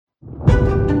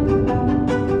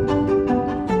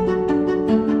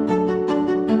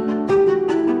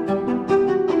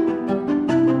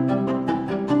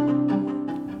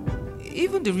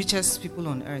richest people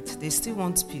on earth, they still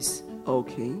want peace.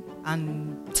 Okay.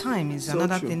 And time is So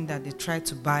another true. thing that they try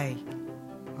to buy.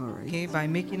 All right. Okay, by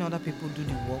making other people do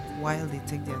the work while they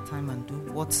take their time and do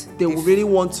what They really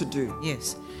want to do.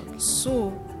 Yes.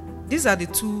 So these are the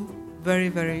two very,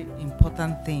 very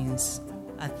important things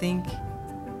I think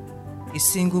a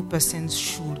single person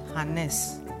should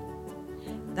harness.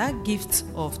 That gift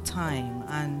of time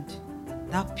and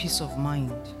that peace of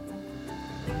mind.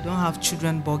 You don't have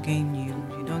children bugging you.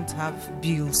 You don't have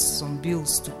some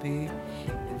bills to pay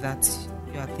that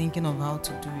you are thinking of how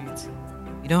to do it.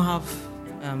 You don't have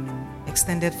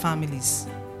extended families,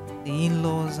 the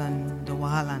in-laws and the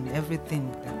wahala and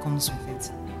everything that comes with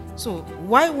it. So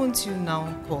why won't you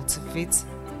now cultivate,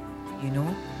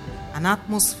 an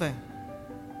atmosphere?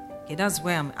 Okay, that's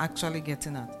where I'm actually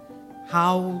getting at.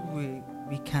 How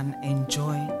we can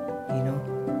enjoy,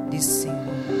 this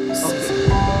single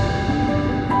season.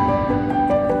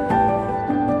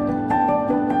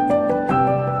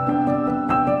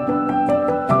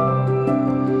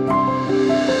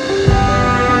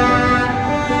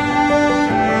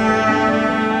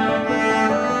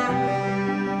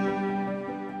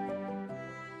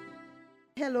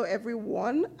 Hello,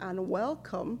 everyone, and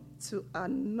welcome to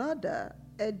another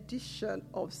edition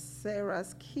of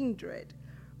Sarah's Kindred,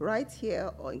 right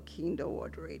here on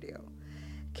Kindred Radio.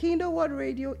 Kindred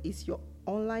Radio is your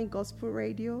online gospel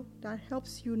radio that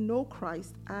helps you know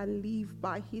Christ and live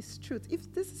by His truth.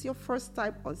 If this is your first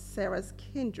time on Sarah's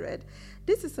Kindred,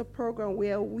 this is a program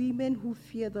where women who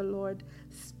fear the Lord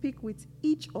speak with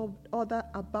each other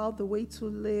about the way to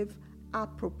live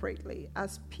appropriately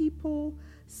as people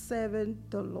serving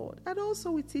the Lord. And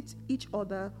also we teach each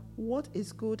other what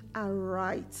is good and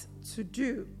right to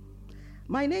do.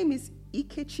 My name is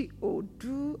Ikechi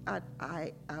Odu, and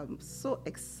I am so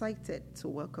excited to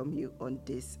welcome you on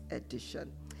this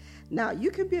edition. Now,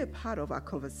 you can be a part of our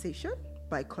conversation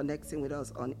by connecting with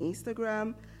us on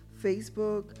Instagram,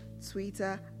 Facebook,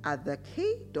 Twitter at the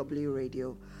KW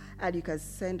Radio, and you can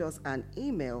send us an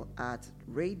email at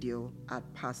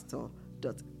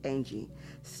radio@pastor.ng.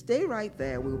 Stay right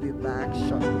there. We'll be back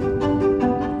shortly.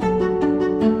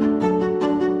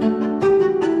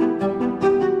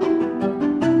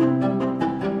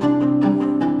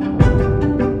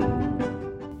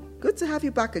 Good to have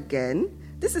you back again.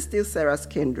 This is still Sarah's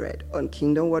Kindred on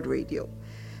Kingdom Word Radio.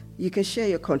 You can share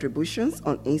your contributions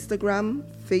on Instagram,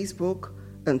 Facebook,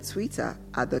 and Twitter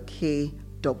at the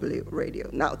KW Radio.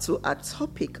 Now to our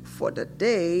topic for the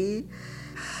day.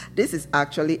 This is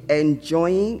actually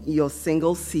enjoying your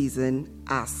single season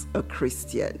as a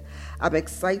Christian. I'm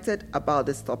excited about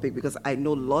this topic because I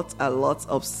know lots and lots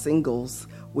of singles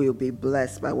will be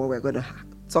blessed by what we're going to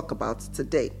talk about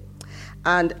today.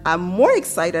 And I'm more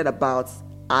excited about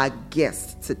our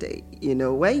guest today.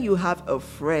 When you have a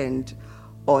friend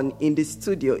in the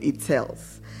studio, it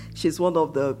tells. She's one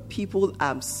of the people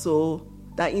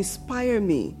that inspire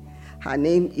me. Her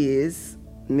name is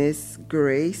Miss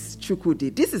Grace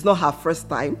Chukwudi. This is not her first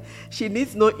time. She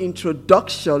needs no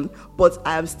introduction, but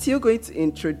I am still going to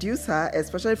introduce her,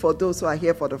 especially for those who are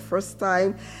here for the first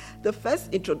time. The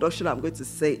first introduction I'm going to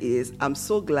say is, I'm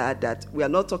so glad that we are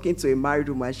not talking to a married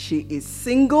woman. She is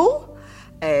single,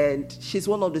 and she's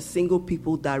one of the single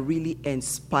people that really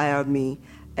inspire me,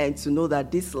 and to know that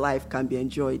this life can be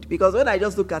enjoyed. Because when I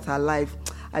just look at her life,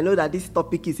 I know that this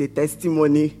topic is a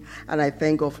testimony, and I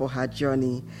thank God for her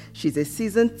journey. She's a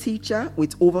seasoned teacher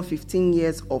with over 15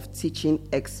 years of teaching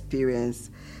experience.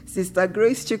 Sister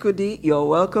Grace Chukwudi, you're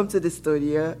welcome to the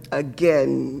studio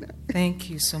again. Thank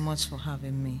you so much for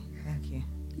having me. Thank you.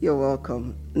 You're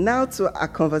welcome. Now to our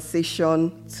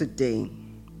conversation today.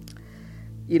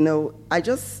 I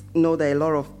just know that a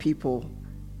lot of people,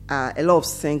 a lot of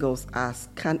singles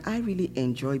ask, can I really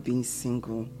enjoy being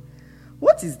single?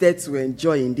 What is there to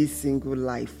enjoy in this single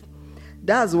life?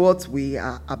 That's what we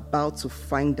are about to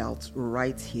find out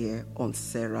right here on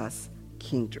Sarah's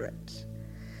Kindred.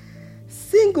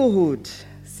 Singlehood,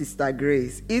 Sister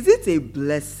Grace, is it a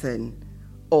blessing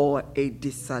or a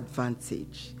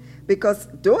disadvantage? Because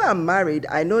though I'm married,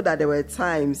 I know that there were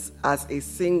times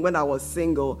when I was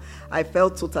single, I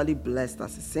felt totally blessed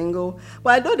as a single.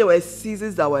 But I know there were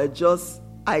seasons that were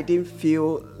I didn't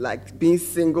feel like being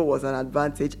single was an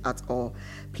advantage at all.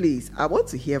 Please, I want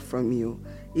to hear from you.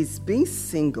 Is being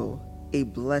single a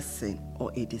blessing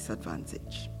or a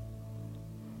disadvantage?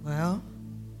 Well,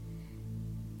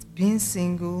 being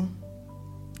single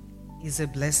is a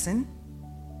blessing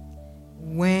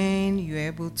when you're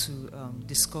able to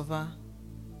discover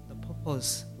the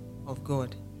purpose of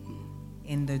God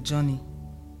in the journey.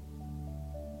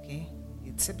 Okay?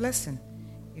 It's a blessing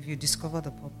if you discover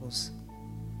the purpose.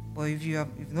 But if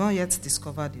you've not yet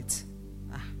discovered it,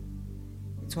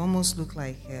 it almost look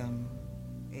like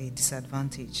a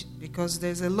disadvantage, because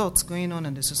there's a lot going on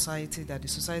in the society that the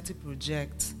society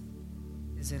projects.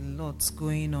 There's a lot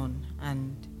going on,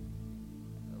 and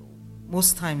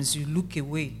most times you look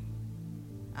away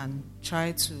and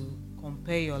try to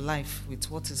compare your life with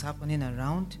what is happening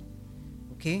around.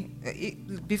 Okay?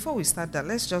 Before we start that,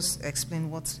 let's just explain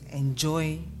what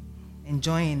enjoying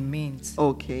means.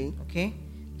 Okay. Okay?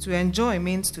 To enjoy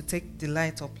means to take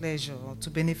delight or pleasure, or to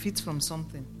benefit from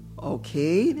something.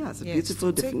 Okay, that's a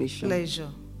beautiful to definition. Take pleasure,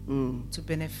 to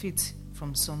benefit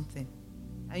from something.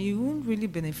 And you won't really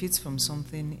benefit from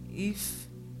something if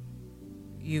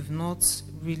you've not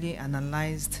really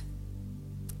analyzed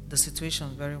the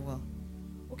situation very well.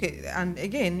 Okay, and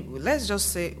again, let's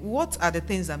just say, what are the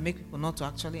things that make people not to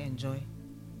actually enjoy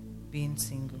being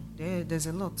single? There's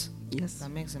a lot that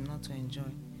makes them not to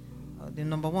enjoy. The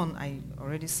number one, I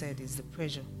already said, is the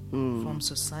pressure from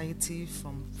society,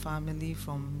 from family,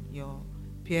 from your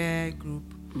peer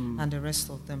group, and the rest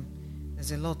of them.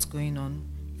 There's a lot going on.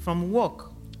 From work.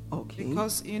 Okay.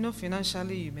 Because,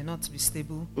 financially you may not be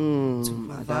stable to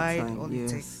provide all it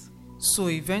takes. So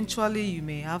eventually you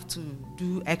may have to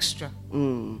do extra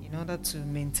in order to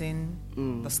maintain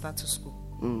the status quo.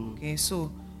 Okay,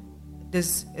 so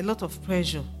there's a lot of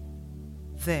pressure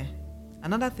there.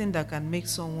 Another thing that can make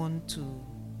someone to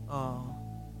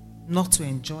not to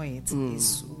enjoy it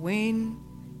is when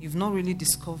you've not really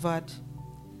discovered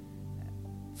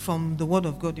from the Word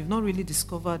of God, you've not really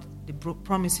discovered the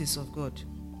promises of God,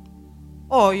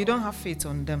 or you don't have faith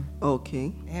on them.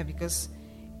 Okay. Yeah, because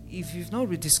if you've not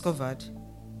rediscovered,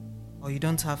 or you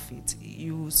don't have faith,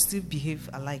 you will still behave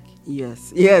alike.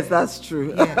 Yes, that's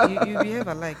true. Yeah, you behave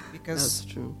alike, because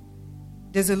that's true.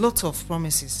 There's a lot of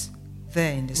promises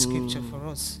there in the scripture for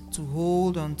us to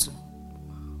hold on to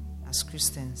as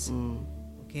Christians.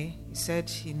 Okay, he said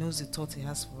he knows the thought he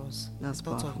has for us. That's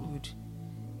the thought powerful. of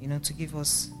good, to give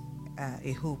us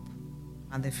a hope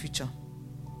and the future.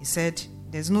 He said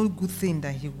there's no good thing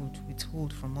that he would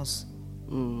withhold from us.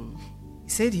 He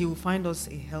said he will find us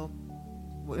a help.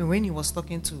 When he was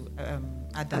talking to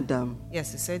Adam.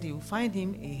 Yes, he said he will find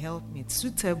him a helpmate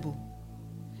suitable.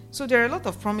 So there are a lot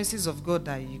of promises of God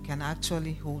that you can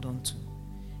actually hold on to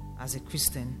as a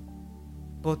Christian.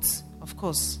 But of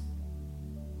course,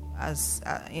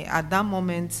 at that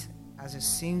moment, as a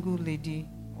single lady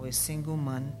or a single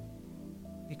man,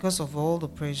 because of all the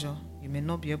pressure, you may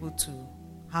not be able to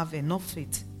have enough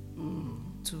faith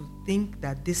to think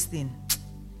that this thing,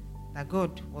 that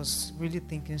God was really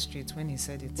thinking straight when he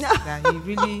said it, that he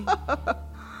really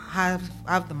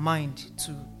have the mind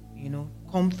to,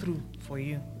 come through for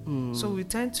you. So we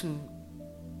tend to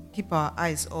keep our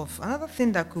eyes off. Another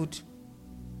thing that could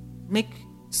make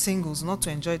singles not to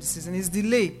enjoy the season is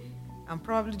delay and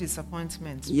probably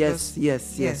disappointment. Yes.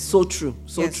 So true.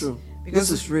 True. Because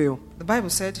this is real. The Bible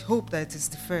said, hope that it is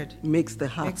deferred makes the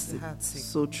heart sick.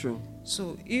 So true.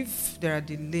 So if there are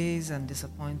delays and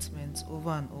disappointments over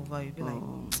and over, you'll be like,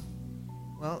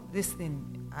 well, this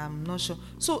thing, I'm not sure.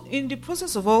 So in the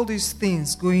process of all these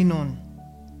things going on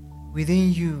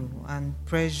within you, and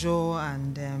pressure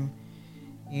and,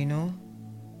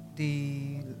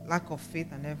 the lack of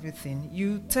faith and everything,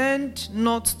 you tend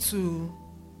not to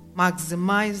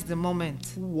maximize the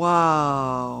moment.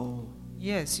 Wow.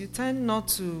 Yes, you tend not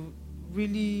to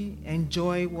really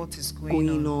enjoy what is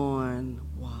going on.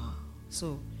 Wow.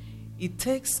 So it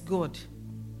takes God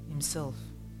himself,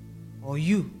 or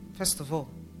you, first of all,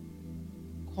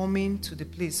 coming to the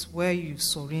place where you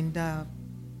surrender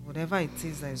whatever it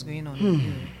is that is going on in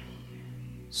you.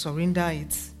 Surrender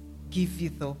it, give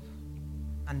it up,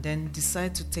 and then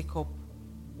decide to take up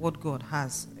what God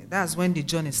has. That's when the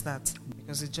journey starts.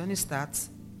 Because the journey starts,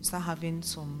 you start having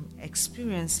some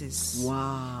experiences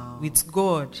with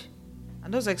God.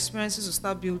 And those experiences will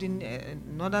start building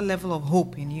another level of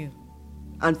hope in you.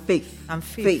 And faith.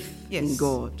 Faith yes. in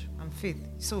God. And faith.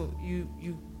 So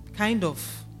you kind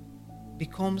of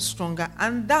become stronger.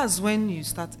 And that's when you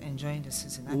start enjoying the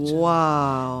season, actually.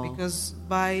 Wow. Because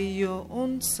by your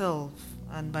own self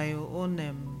and by your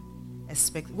own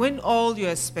when all your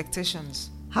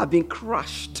expectations have been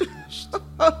crushed.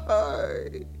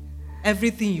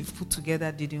 Everything you've put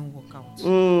together didn't work out.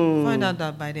 Find out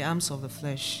that by the arms of the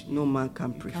flesh, no man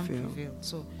can prevail. Can't prevail.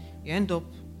 So you end up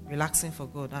relaxing for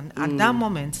God. And at that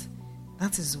moment,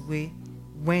 that is the way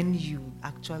when you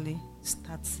actually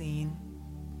start seeing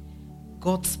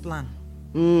God's plan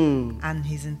and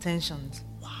his intentions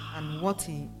and what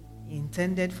he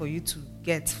intended for you to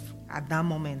get at that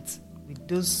moment with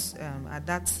those at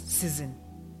that season.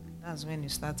 That's when you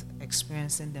start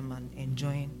experiencing them and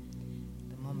enjoying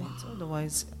the moment. Wow.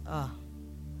 Otherwise,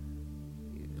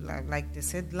 like they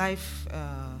said, life.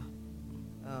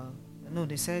 No,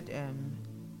 they said,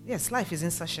 yes, life is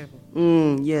insatiable.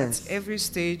 Yes. At every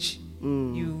stage,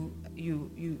 you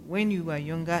when you were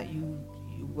younger, you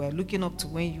were looking up to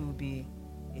when you will be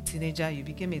a teenager. You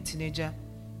became a teenager.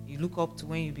 You look up to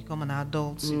when you become an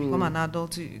adult. You become an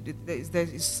adult.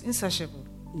 It's insatiable.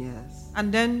 Yes.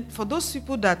 And then for those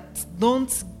people that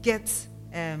don't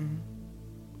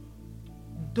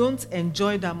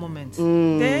enjoy that moment,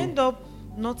 they end up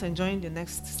not enjoying the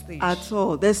next stage at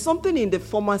all. There's something in the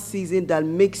former season that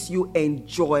makes you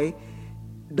enjoy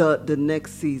the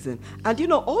next season.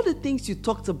 And all the things you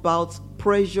talked about,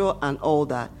 pressure and all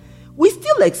that, we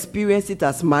still experience it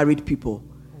as married people.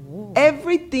 Oh.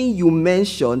 Everything you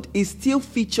mentioned, it still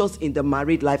features in the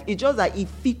married life. It's just that it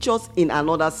features in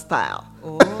another style.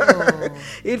 Oh.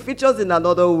 It features in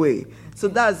another way. So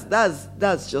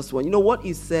that's just one. What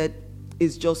you said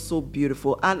is just so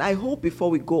beautiful. And I hope before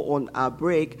we go on our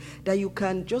break that you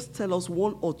can just tell us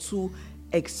one or two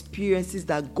experiences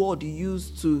that God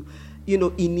used to,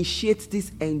 initiate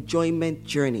this enjoyment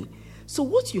journey. So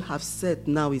what you have said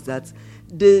now is that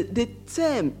the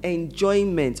term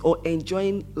enjoyment or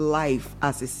enjoying life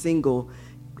as a single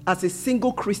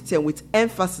Christian, with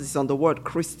emphasis on the word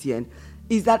Christian,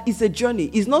 is that it's a journey.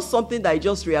 It's not something that you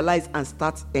just realize and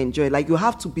start enjoying. Like, you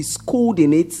have to be schooled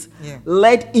in it,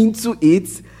 led into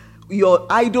it. Your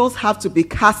idols have to be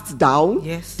cast down.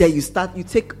 Yes. Then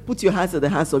put your hands in the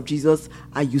hands of Jesus,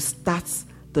 and you start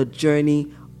the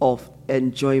journey of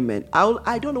enjoyment.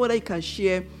 I don't know whether you can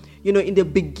share, in the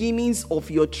beginnings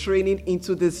of your training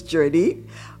into this journey,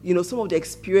 some of the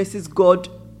experiences God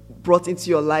brought into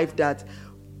your life that,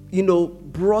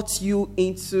 brought you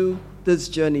into this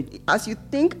journey. As you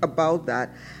think about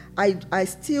that, I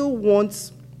still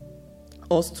want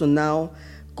us to now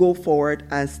go forward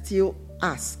and still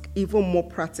ask even more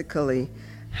practically,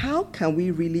 how can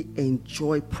we really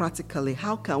enjoy practically?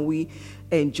 How can we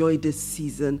enjoy this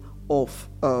season of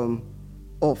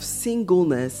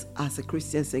singleness as a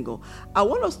Christian single? I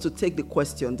want us to take the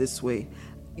question this way.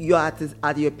 You're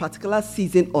at your particular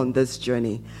season on this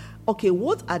journey. Okay,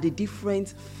 what are the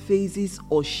different phases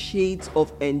or shades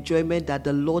of enjoyment that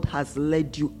the Lord has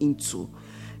led you into?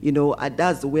 And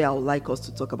that's the way I would like us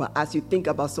to talk about as you think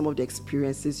about some of the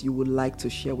experiences you would like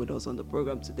to share with us on the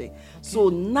program today. Okay. So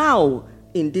now,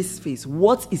 in this phase,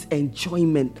 what is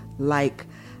enjoyment like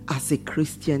as a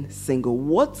Christian single?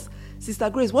 Sister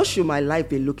Grace, what should my life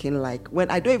be looking like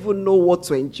when I don't even know what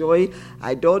to enjoy?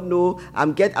 I don't know.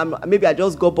 Maybe I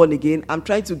just got born again. I'm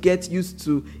trying to get used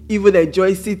to even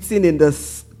enjoy sitting in the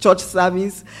church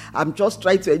service. I'm just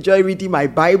trying to enjoy reading my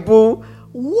Bible.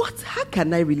 How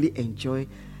can I really enjoy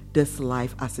this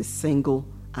life as a single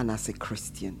and as a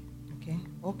Christian?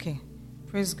 Okay.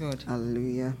 Praise God.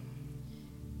 Hallelujah.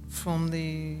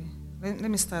 Let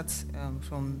me start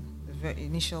from the very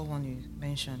initial one you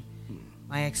mentioned.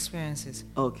 My experiences.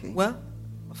 Okay. Well,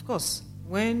 of course,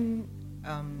 when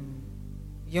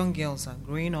young girls are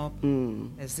growing up,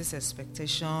 there's this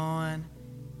expectation.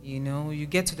 You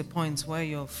get to the point where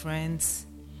your friends,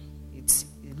 it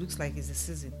looks like it's a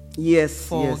season. Yes.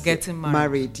 For getting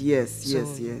married. Yes. You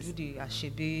do the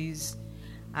ashebis,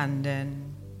 and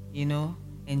then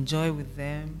enjoy with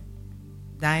them,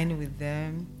 dine with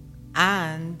them,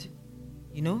 and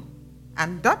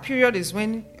and that period is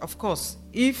when, of course,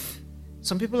 if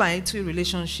some people are into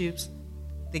relationships,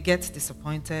 they get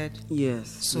disappointed. Yes.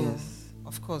 So,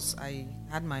 of course, I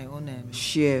had my own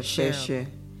share.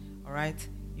 All right.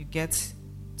 You get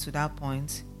to that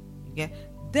point.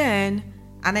 Then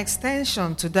an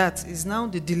extension to that is now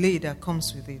the delay that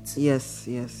comes with it. Yes.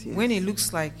 When it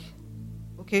looks like,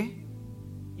 okay,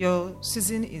 your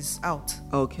season is out.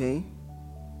 Okay.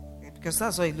 Because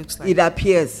that's what it looks like. It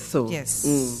appears so. Yes.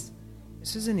 The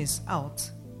season is out.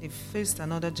 They faced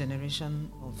another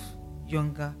generation of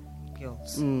younger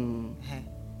girls.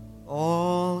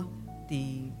 All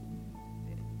the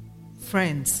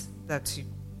friends that you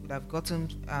would have gotten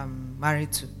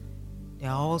married to, they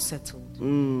are all settled.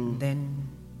 Then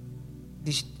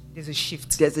there's a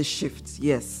shift.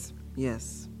 Yes.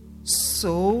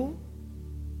 So,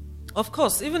 of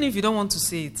course, even if you don't want to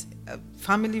say it,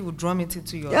 family will drum it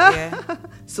into your ear.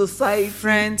 Society.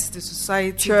 Friends, the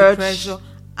society, church. The pressure.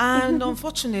 And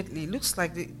unfortunately, it looks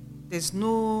like there's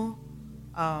no,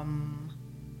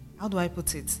 how do I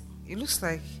put it? It looks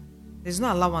like there's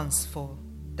no allowance for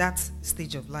that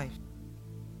stage of life.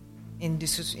 I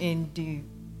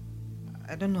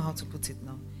don't know how to put it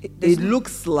now. It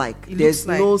looks like there's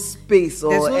no space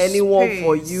or anyone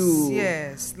for you.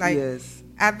 Yes.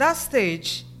 At that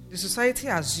stage, the society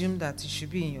assumed that you should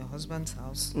be in your husband's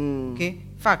house. Okay.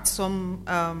 In fact, some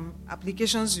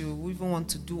applications you even want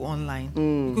to do online,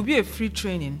 it could be a free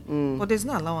training, but there's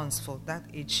no allowance for that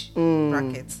age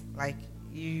bracket. Like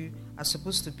you are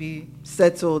supposed to be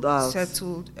settled out.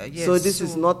 Settled. Yes. So this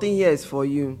is nothing here is for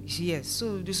you. Yes.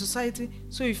 So the society.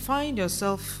 So you find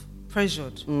yourself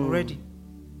pressured already.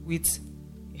 With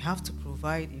you have to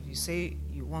provide. If you say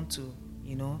you want to,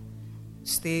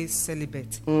 stay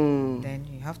celibate, then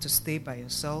you have to stay by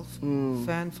yourself,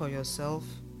 fend for yourself,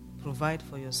 provide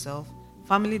for yourself,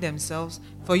 family themselves,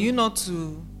 for you not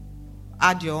to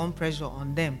add your own pressure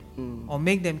on them or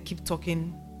make them keep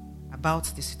talking about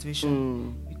the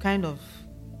situation. You kind of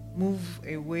move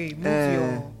away,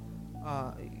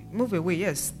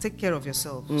 yes, take care of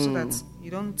yourself so that you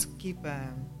don't keep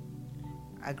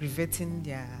aggravating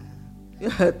their be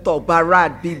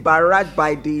barraged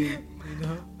by the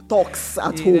talks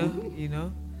at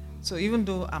home. So even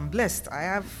though I'm blessed, I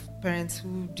have parents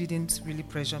who didn't really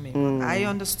pressure me, but I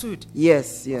understood.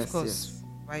 Yes, of course,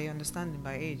 by understanding,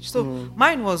 by age. So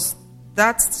mine was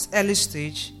that early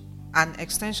stage, and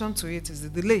extension to it is the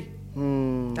delay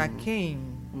that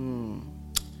came.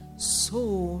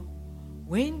 So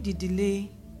when the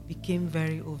delay became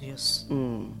very obvious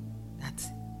that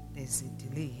there's a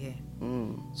delay here,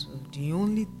 so the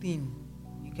only thing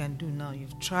you can do now,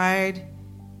 you've tried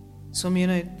so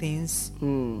many things.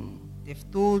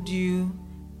 They've told you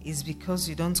it's because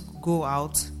you don't go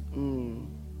out.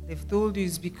 They've told you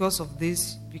it's because of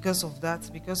this, because of that,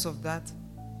 because of that.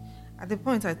 At the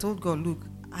point I told God, look,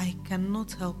 I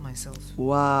cannot help myself.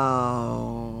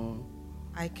 Wow.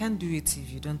 I can't do it if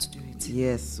you don't do it.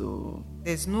 Yes. So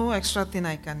there's no extra thing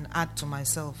I can add to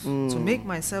myself to make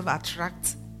myself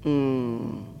attract.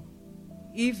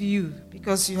 If you,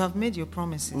 because you have made your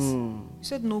promises, you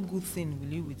said no good thing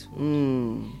will you withhold.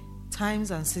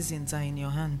 Times and seasons are in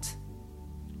your hand.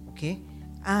 Okay?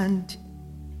 And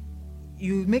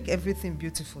you make everything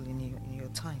beautiful in your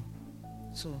time.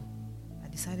 So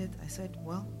I said,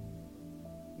 well,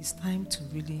 it's time to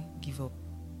really give up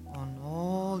on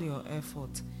all your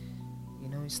effort.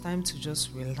 It's time to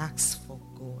just relax for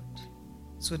God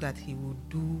so that He will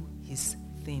do His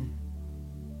thing.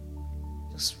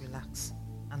 Just relax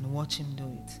and watch Him do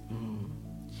it.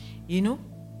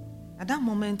 At that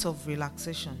moment of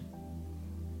relaxation,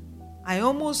 I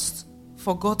almost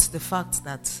forgot the fact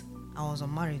that I was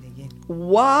unmarried again.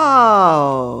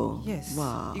 Wow. Yes.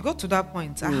 Wow. It got to that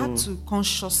point. I had to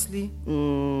consciously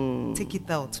take it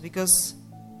out, because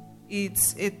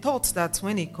it's a thought that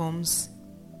when it comes,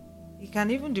 it can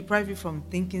even deprive you from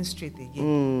thinking straight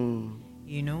again.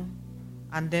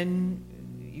 And then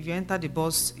if you enter the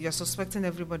bus, you're suspecting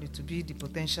everybody to be the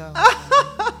potential.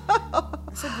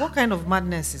 I said, what kind of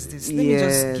madness is this? Let me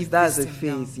just give that's this the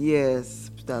thing face. down.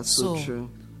 Yes, that's so true.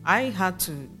 I had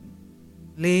to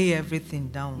lay everything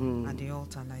down at the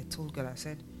altar, and I told God, I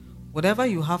said, whatever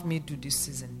you have me do this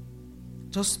season,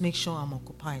 just make sure I'm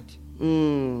occupied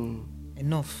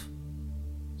enough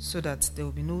so that there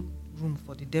will be no room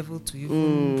for the devil to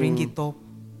even bring it up.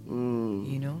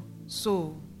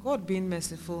 So God being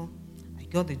merciful, I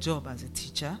got the job as a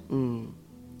teacher.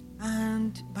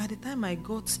 And by the time I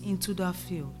got into that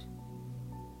field,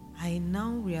 I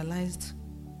now realized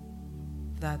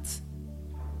that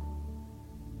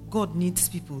God needs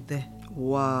people there.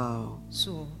 Wow.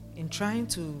 So in trying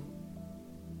to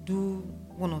do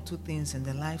one or two things in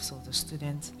the lives of the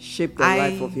students, shape the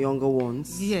life of younger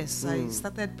ones. Yes, I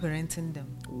started parenting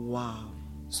them. Wow.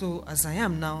 So as I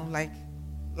am now, like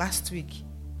last week,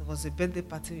 there was a birthday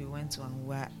party we went to, and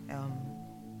we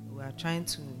were trying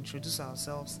to introduce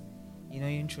ourselves. You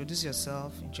introduce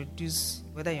yourself, introduce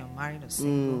whether you're married or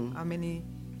single, how many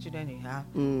children you have,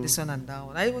 this one and that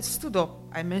one. I stood up,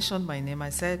 I mentioned my name. I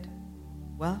said,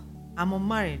 well, I'm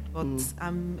unmarried, but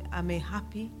I'm a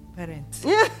happy parent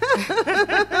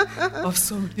of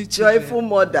so many children. Joyful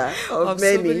mother of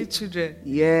many. So many children.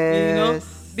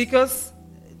 Yes. Because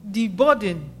the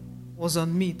burden was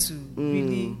on me to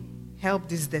really help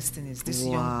these destinies, these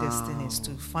young destinies,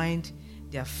 to find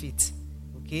their feet.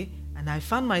 Okay? And I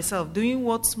found myself doing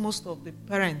what most of the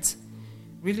parents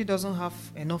really doesn't have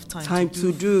enough time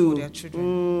to do for their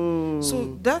children.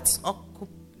 So that's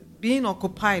being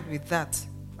occupied with that.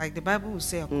 Like the Bible will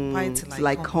say, occupied till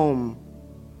I come. Home.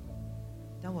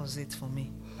 That was it for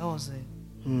me. That was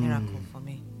a miracle for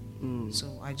me.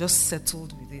 So I just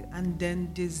settled with it. And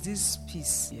then there's this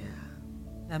peace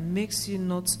that makes you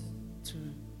not to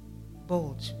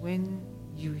bulge when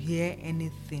you hear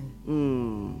anything.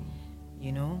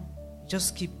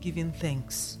 Just keep giving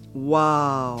thanks.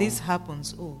 Wow. This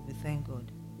happens, oh, we thank God.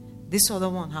 This other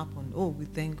one happened, oh, we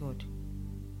thank God.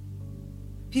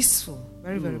 peaceful,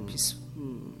 very, very peaceful.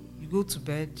 You go to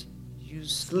bed, you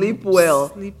Sleep well.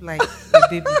 sleep like a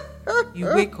baby.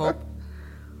 You wake up,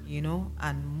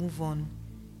 and move on,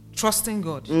 trusting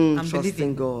God and Trusting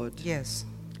believing. God. Yes.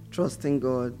 Trusting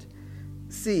God.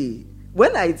 See,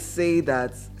 when I say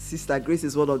that Sister Grace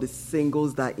is one of the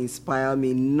singles that inspire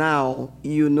me now,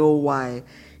 you know why.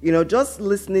 Just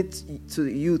listening to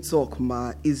you talk,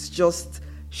 Ma, is just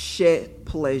sheer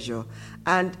pleasure.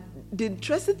 And the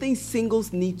interesting thing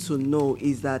singles need to know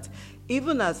is that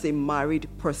even as a married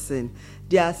person,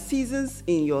 there are seasons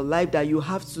in your life that you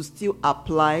have to still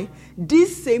apply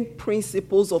these same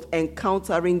principles of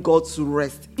encountering God's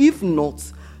rest. If not,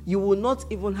 you will not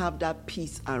even have that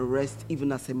peace and rest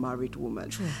even as a married woman.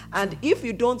 True. And if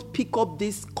you don't pick up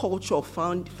this culture of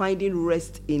finding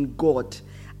rest in God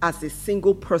as a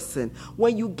single person,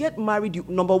 when you get married,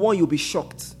 number one, you'll be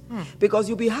shocked. Because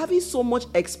you'll be having so much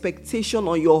expectation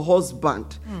on your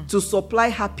husband to supply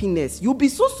happiness. You'll be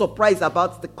so surprised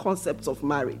about the concept of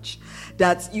marriage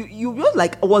that you're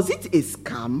like, was it a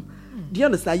scam? Do you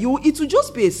understand? It will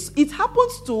just be, it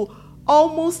happens to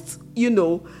almost,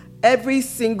 every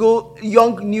single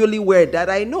young newlywed that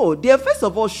I know. They're first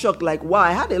of all shocked, like, wow,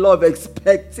 I had a lot of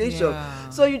expectation. Yeah.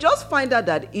 So you just find out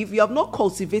that if you have not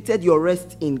cultivated your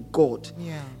rest in God,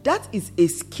 that is a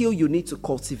skill you need to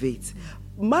cultivate.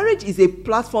 Marriage is a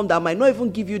platform that might not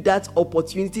even give you that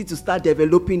opportunity to start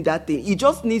developing that thing. It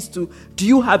just needs to, do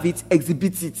you have it,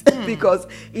 exhibit it. Because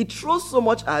it throws so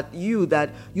much at you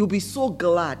that you'll be so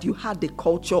glad you had the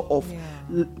culture of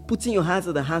putting your hands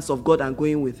in the hands of God and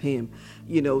going with Him.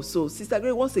 So Sister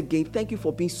Grace, once again, thank you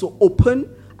for being so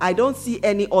open. I don't see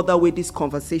any other way this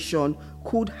conversation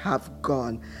could have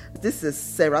gone. This is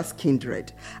Sarah's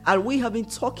Kindred, and we have been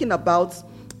talking about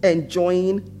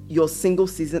enjoying your single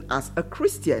season as a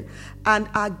Christian. And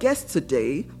our guest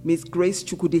today, Miss Grace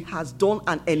Chukwudi, has done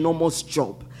an enormous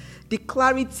job. The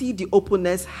clarity, the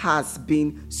openness has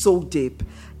been so deep.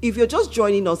 If you're just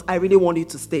joining us, I really want you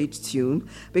to stay tuned,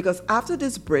 because after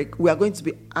this break, we are going to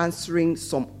be answering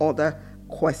some other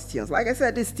questions. Like I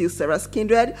said, this is still Sarah's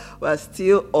Kindred. We're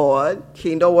still on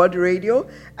Kingdom World Radio,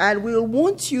 and we'll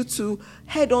want you to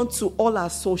head on to all our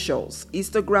socials: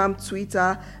 Instagram,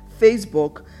 Twitter,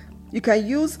 Facebook. You can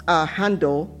use our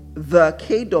handle, the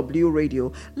KW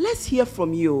Radio. Let's hear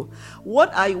from you.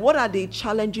 What are the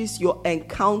challenges you're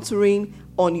encountering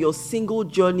on your single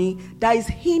journey that is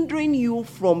hindering you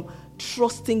from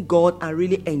trusting God and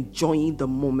really enjoying the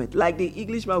moment? Like the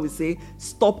Englishman would say,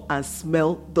 stop and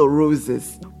smell the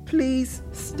roses. Please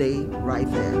stay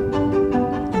right there.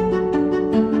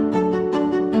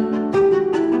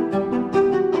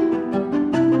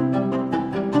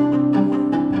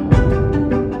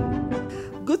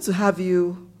 To have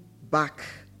you back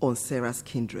on Sarah's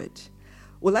Kindred.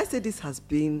 Well, I say it has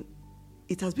been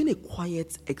a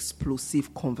quiet,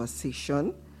 explosive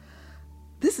conversation.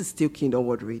 This is still Kingdom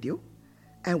World Radio,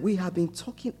 and we have been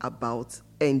talking about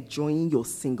enjoying your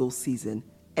single season,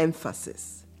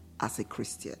 emphasis as a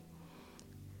Christian.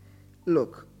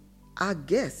 Look, our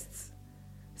guest,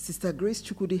 Sister Grace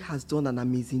Chukwudi, has done an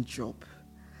amazing job.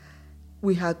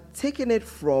 We had taken it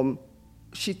from,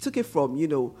 she took it from,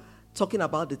 talking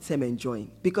about the term enjoying,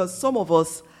 because some of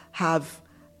us have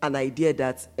an idea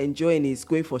that enjoying is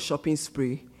going for shopping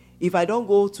spree. If I don't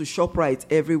go to ShopRite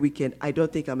every weekend, I don't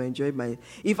think I'm enjoying my.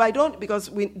 If I don't, because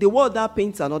the world now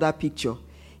paints another picture.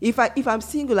 If I'm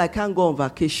single, I can't go on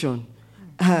vacation.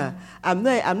 I'm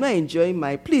not enjoying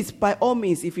my. Please, by all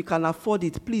means, if you can afford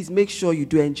it, please make sure you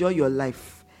do enjoy your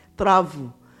life.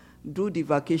 Travel, do the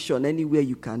vacation anywhere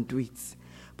you can do it.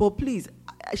 But please,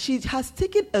 she has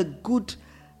taken her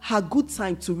good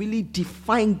time to really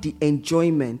define the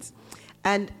enjoyment.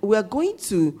 And we're going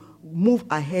to move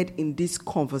ahead in this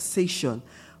conversation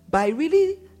by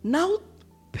really now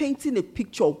painting a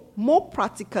picture more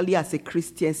practically as a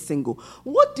Christian single,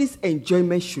 what this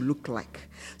enjoyment should look like,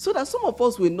 so that some of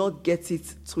us will not get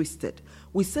it twisted.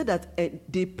 We said that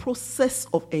the process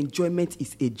of enjoyment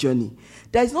is a journey.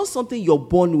 That is not something you're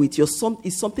born with. It's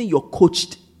something you're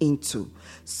coached into.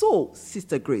 So,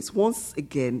 Sister Grace, once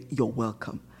again, you're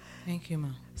welcome. Thank you,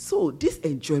 ma'am. So this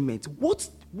enjoyment, what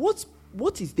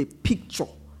is the picture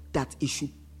that it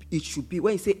should be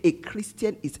when you say a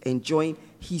Christian is enjoying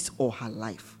his or her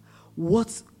life?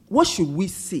 What should we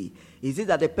see? Is it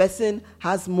that the person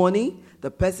has money, the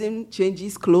person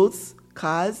changes clothes,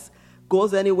 cars,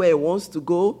 goes anywhere he wants to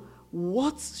go?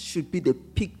 What should be the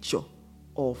picture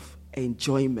of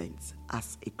enjoyment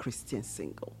as a Christian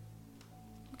single?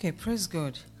 Okay, praise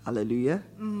God. Hallelujah.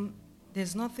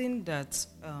 There's nothing that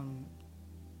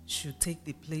should take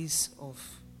the place of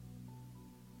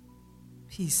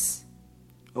peace.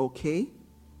 Okay.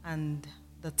 And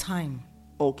the time.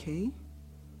 Okay.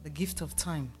 The gift of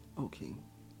time. Okay.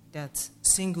 That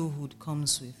singlehood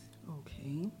comes with.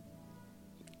 Okay.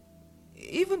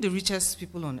 Even the richest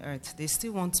people on earth, they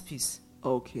still want peace.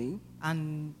 Okay.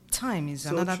 And time is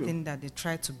So another true. thing that they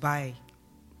try to buy.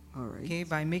 All right. Okay,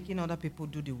 by making other people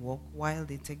do the work while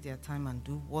they take their time and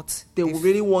do what They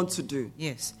really want to do.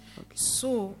 Yes. Okay.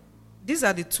 So these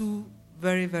are the two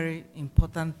very, very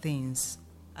important things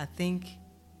I think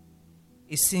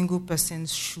a single person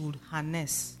should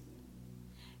harness.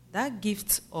 That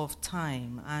gift of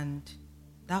time and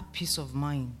that peace of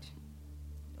mind.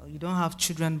 You don't have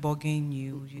children bugging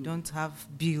you. You don't have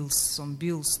some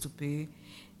bills to pay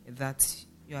that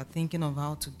you are thinking of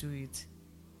how to do it.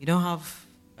 You don't have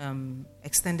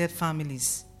extended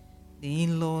families, the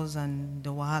in-laws and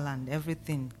the wahala and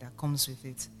everything that comes with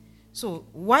it. So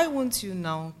why won't you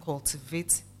now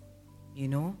cultivate,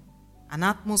 an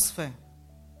atmosphere?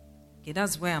 Okay,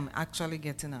 that's where I'm actually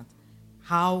getting at.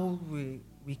 How we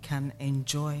can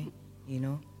enjoy,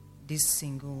 this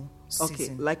single season.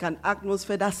 Okay, like an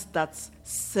atmosphere that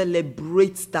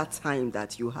celebrates that time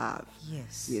that you have.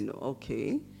 Yes.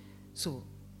 Okay. So,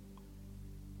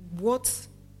 what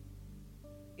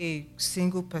a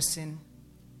single person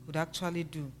could actually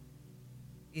do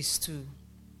is to,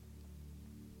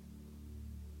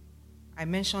 I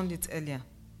mentioned it earlier,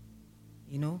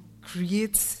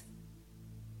 create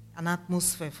an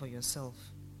atmosphere for yourself.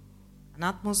 An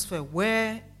atmosphere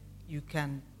where you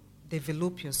can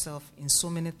develop yourself in so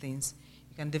many things.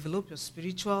 You can develop your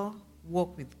spiritual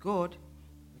walk with God,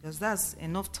 because that's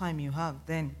enough time you have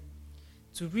then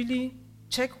to really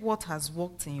check what has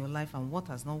worked in your life and what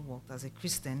has not worked as a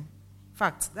Christian. In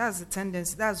fact, that's the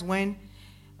tendency. That's when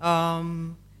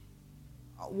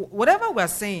whatever we're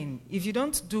saying, if you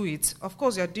don't do it, of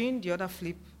course you're doing the other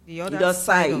flip, the other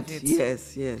side of it.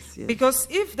 Yes. Because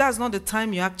if that's not the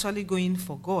time you're actually going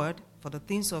for God, for the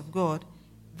things of God,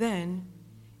 then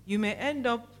you may end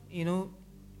up,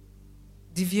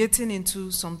 deviating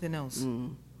into something else.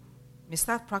 You may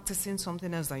start practicing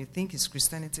something else that you think is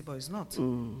Christianity, but it's not.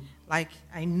 Like,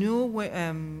 I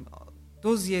know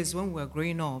those years when we were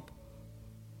growing up,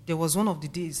 there was one of the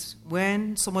days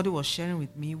when somebody was sharing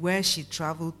with me where she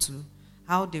traveled to,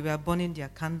 how they were burning their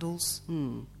candles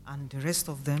and the rest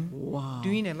of them,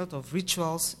 doing a lot of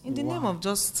rituals in the name of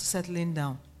just settling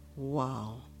down.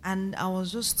 Wow. And I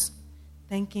was just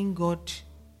thanking God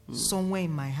somewhere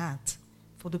in my heart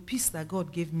for the peace that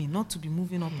God gave me, not to be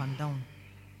moving up and down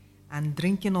and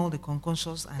drinking all the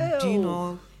concoctions and doing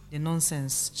all the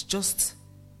nonsense just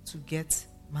to get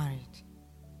married.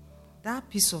 That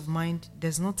peace of mind,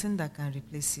 there's nothing that can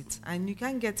replace it. And you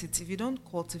can't get it if you don't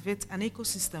cultivate an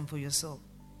ecosystem for yourself,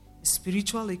 a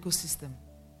spiritual ecosystem,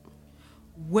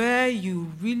 where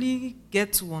you really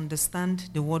get to understand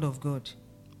the Word of God.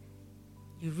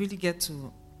 You really get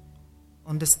to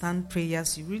understand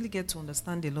prayers. You really get to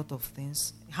understand a lot of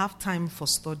things. Have time for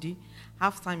study.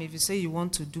 Have time. If you say you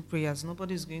want to do prayers,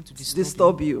 nobody is going to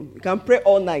disturb you. You can pray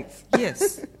all night.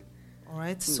 Yes. All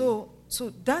right. So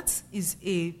that is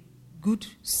a good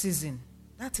season.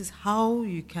 That is how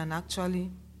you can actually,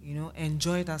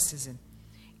 enjoy that season.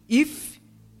 If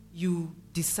you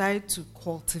decide to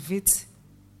cultivate,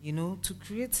 to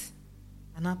create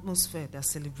an atmosphere that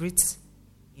celebrates,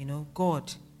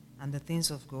 God and the things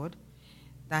of God,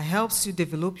 that helps you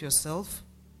develop yourself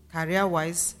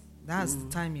career-wise. That's the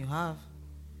time you have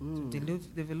to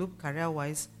develop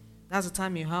career-wise. That's the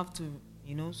time you have to,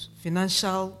 your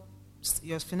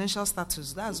financial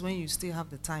status. That's when you still have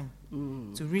the time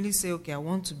to really say, okay, I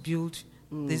want to build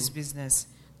this business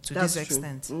to this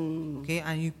extent. Okay,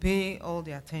 and you pay all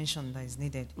the attention that is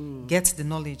needed. Get the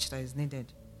knowledge that is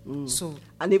needed. So,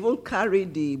 and even carry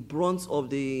the brunt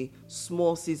of the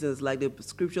small seasons, like the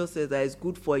scripture says that it's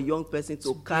good for a young person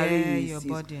to carry your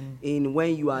burden in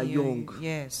when you are young.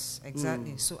 Yes,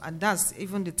 exactly. So, and that's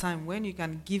even the time when you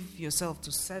can give yourself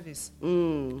to service.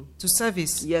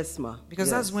 Yes, ma.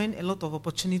 Because that's when a lot of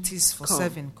opportunities for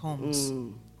serving comes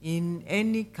in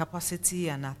any capacity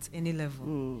and at any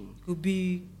level. It could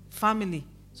be family.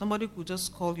 Somebody could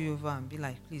just call you over and be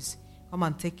like, please come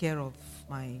and take care of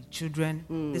my children,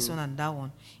 this one and that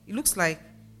one. It looks like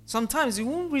sometimes you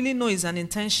won't really know it's an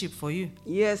internship for you.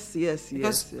 Yes.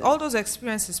 Because all those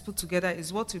experiences put together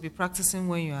is what you'll be practicing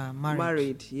when you are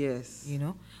married. Yes.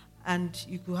 And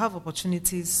you could have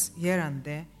opportunities here and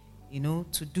there,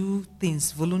 to do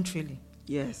things voluntarily.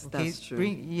 Yes, that's true.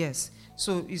 Yes.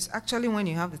 So it's actually when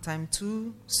you have the time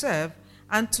to serve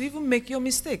and to even make your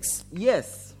mistakes.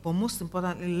 Yes. But most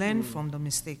importantly, learn from the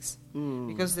mistakes.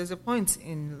 Because there's a point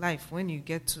in life when you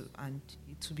get to, and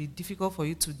it to be difficult for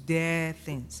you to dare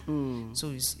things. So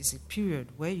it's a period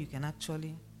where you can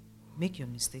actually make your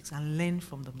mistakes and learn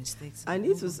from the mistakes. I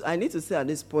need to say at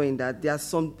this point that there are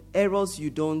some errors you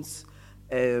don't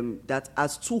that are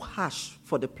too harsh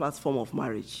for the platform of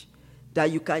marriage.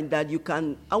 That you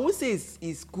can I won't say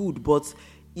it's good, but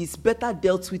it's better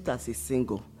dealt with as a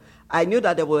single. I knew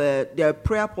that there are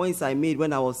prayer points I made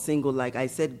when I was single. Like I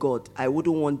said, God, I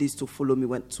wouldn't want this to follow me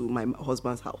went to my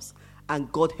husband's house, and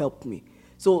God helped me.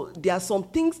 So there are some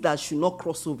things that should not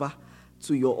cross over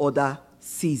to your other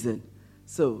season.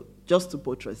 So just to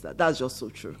buttress that's just so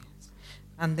true.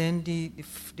 And then the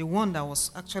one that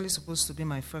was actually supposed to be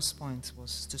my first point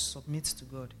was to submit to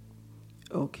God.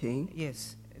 Okay.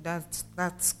 Yes,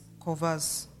 that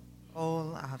covers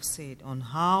all I have said on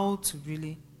how to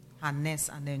really harness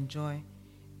and enjoy,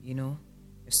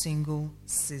 a single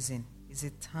season. It's a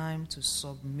time to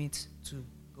submit to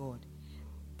God.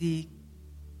 The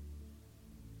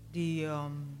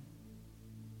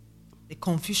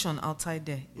confusion outside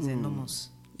there is enormous.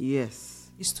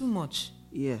 Yes. It's too much.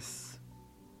 Yes.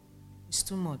 It's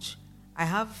too much.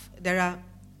 There are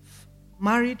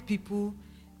married people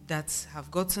that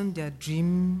have gotten their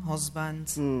dream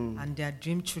husbands and their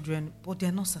dream children, but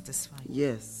they're not satisfied.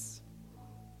 Yes.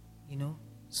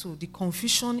 So the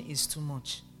confusion is too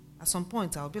much. At some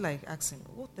point, I'll be like asking,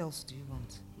 what else do you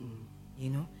want?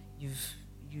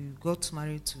 You got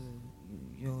married to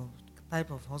your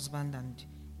type of husband and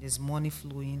there's money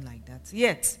flowing like that.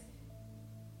 Yet,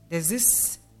 there's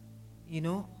this,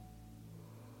 you're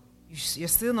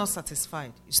still not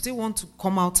satisfied. You still want to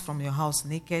come out from your house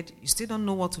naked. You still don't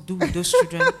know what to do with those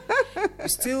children. You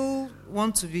still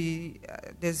want to be,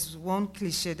 there's one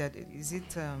cliche that,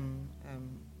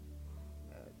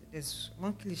 there's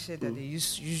one cliche that they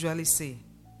usually say,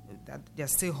 that they're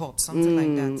still hot, something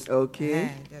like that.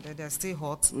 Okay. Yeah, they're still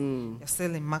hot. They're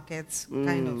still in markets,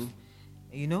 kind of.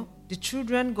 The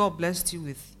children God blessed you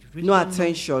with. You really no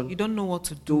attention. You don't know what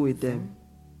to do with them.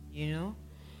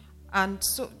 And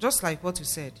so, just like what you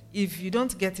said, if you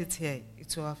don't get it here,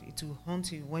 it will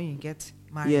haunt you when you get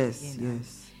married again.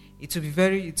 Yes. It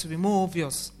will be more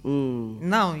obvious.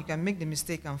 Now you can make the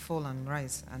mistake and fall and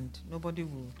rise, and nobody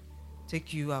will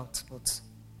take you out. But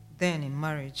then in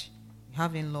marriage, you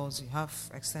have in-laws, you have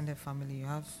extended family, you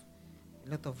have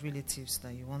a lot of relatives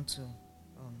that you want to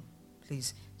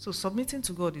please. So submitting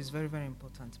to God is very, very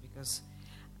important, because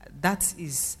that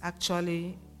is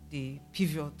actually the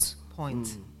pivot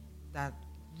point that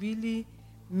really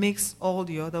makes all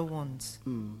the other ones,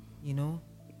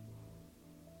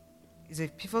 is a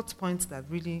pivot point that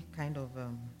really kind of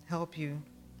help you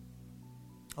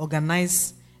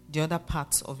organize the other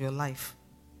parts of your life,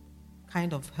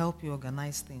 kind of help you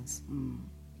organize things.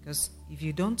 Because if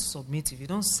you don't submit, if you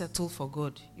don't settle for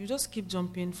God, you just keep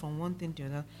jumping from one thing to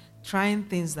another, trying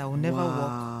things that will never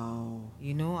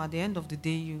work. At the end of the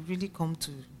day, you really come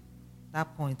to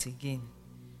that point again.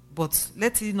 But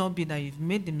let it not be that you've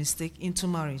made the mistake into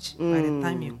marriage by the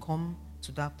time you come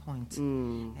to that point.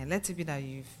 And let it be that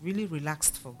you've really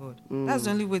relaxed for God. That's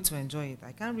the only way to enjoy it.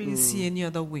 I can't really see any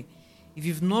other way. If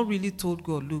you've not really told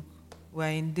God, look, we're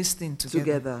in this thing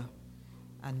together.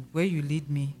 And where you lead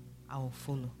me, I will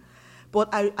follow. But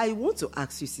I want to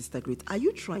ask you, Sister Great, are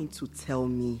you trying to tell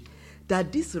me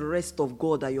that this rest of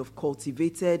God that you've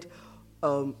cultivated,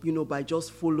 by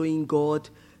just following God,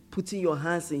 putting your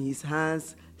hands in His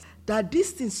hands, that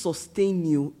this thing sustain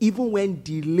you even when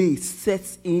delay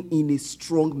sets in a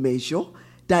strong measure,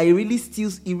 that it really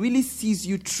sees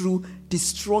you through the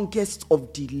strongest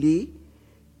of delay,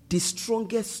 the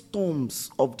strongest storms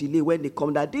of delay when they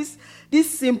come, that this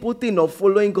simple thing of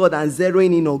following God and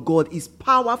zeroing in on God is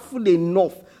powerful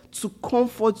enough to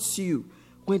comfort you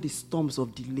when the storms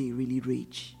of delay really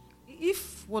rage.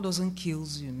 If what doesn't kill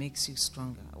you makes you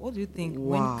stronger, what do you think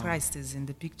when Christ is in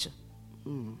the picture?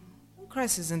 When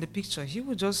Christ is in the picture, He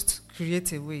will just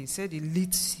create a way. He said He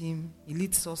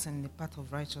leads us in the path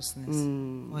of righteousness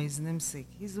for His name's sake.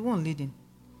 He's the one leading.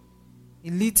 He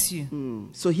leads you.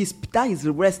 So that is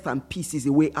rest and peace is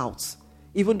a way out.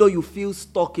 Even though you feel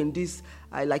stuck in this,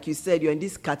 like you said, you're in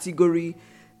this category.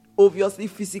 Obviously,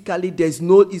 physically, it's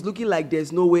looking like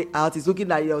there's no way out. It's looking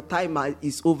like your time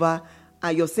is over.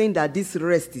 And you're saying that this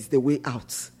rest is the way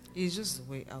out. It's just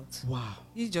the way out. Wow.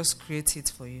 He just creates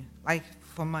it for you. Like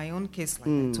for my own case, like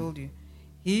I told you,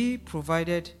 He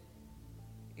provided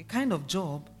a kind of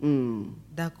job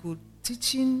that could,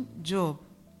 teaching job,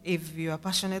 if you are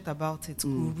passionate about it,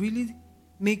 could really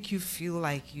make you feel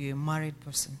like you're a married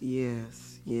person.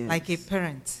 Yes. Like a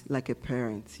parent.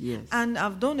 Yes. And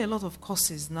I've done a lot of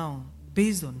courses now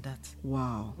based on that.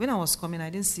 Wow. When I was coming,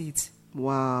 I didn't see it.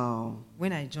 Wow.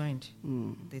 When I joined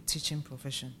the teaching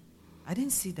profession, I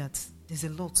didn't see that there's a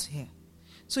lot here.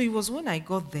 So it was when I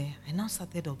got there, I now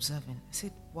started observing. I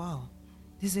said, wow,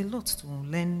 there's a lot to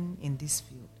learn in this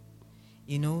field.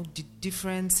 You know, the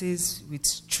differences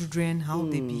with children, how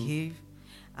they behave,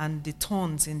 and the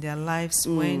turns in their lives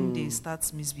when they start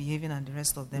misbehaving and the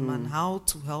rest of them, and how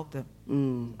to help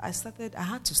them. I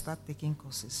had to start taking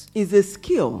courses. It's a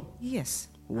skill. Yes.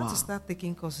 Wow. I had to start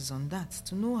taking courses on that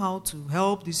to know how to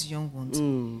help these young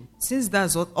ones. Since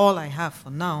that's all I have for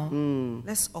now,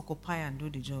 let's occupy and do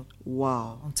the job.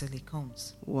 Wow. Until it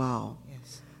comes. Wow.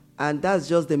 Yes. And that's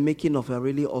just the making of a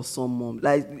really awesome mom.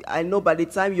 Like, I know by the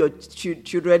time your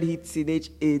children hit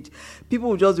teenage age, people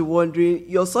will just be wondering,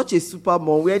 you're such a super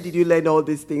mom. Where did you learn all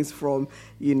these things from?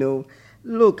 You know.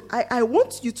 Look, I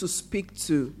want you to speak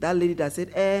to that lady that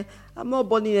said, I'm not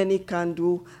burning any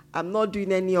candle. I'm not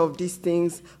doing any of these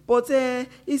things. But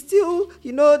it's still,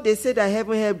 you know, they said I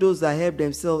haven't helped those that help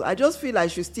themselves. I just feel I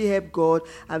should still help God.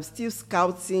 I'm still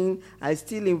scouting. I'm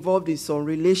still involved in some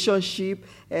relationship.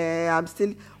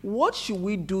 What should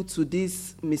we do to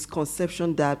this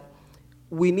misconception that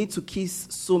we need to kiss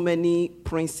so many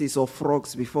princes or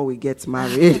frogs before we get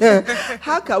married?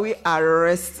 How can we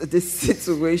arrest this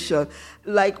situation?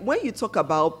 Like, when you talk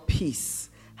about peace,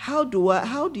 how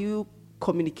do you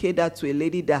communicate that to a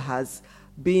lady that has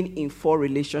been in 4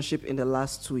 relationships in the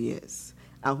last 2 years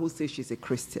and who says she's a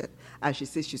Christian and she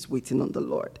says she's waiting on the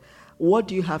Lord? What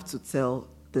do you have to tell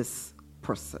this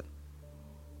person?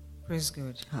 Praise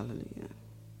God. Hallelujah.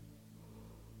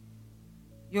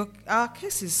 Our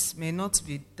cases may not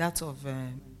be that of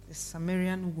a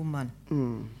Samaritan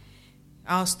woman.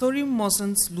 Our story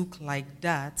mustn't look like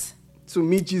that. To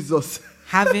meet Jesus.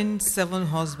 Having 7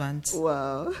 husbands.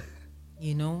 Wow.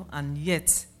 You know, and yet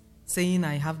saying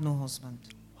I have no husband.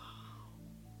 Wow.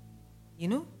 You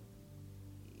know,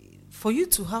 for you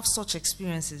to have such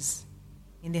experiences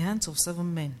in the hands of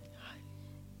 7 men,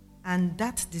 and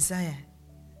that desire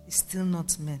is still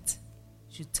not met,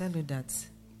 should tell you that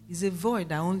it's a void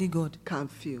that only God can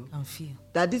fill.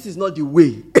 That this is not the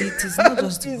way. It is not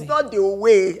just the way. It's not the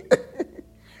way.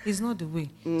 It's not the way.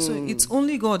 So it's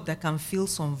only God that can fill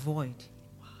some void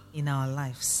in our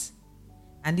lives.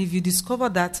 And if you discover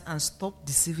that and stop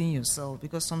deceiving yourself,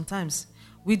 because sometimes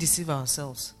we deceive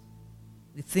ourselves.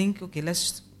 We think, okay,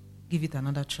 let's give it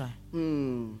another try.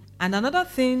 And another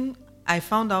thing I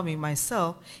found out in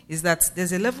myself is that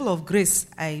there's a level of grace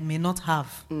I may not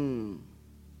have.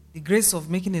 The grace of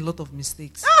making a lot of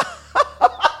mistakes.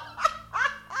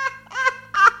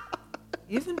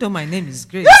 Even though my name is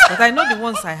Grace, but I know the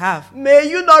ones I have. May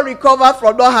you not recover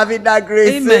from not having that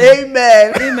grace. Amen.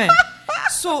 Amen. Amen.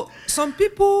 So some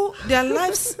people, their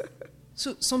lives,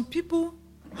 some people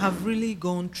have really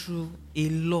gone through a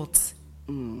lot.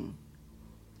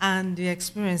 And the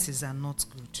experiences are not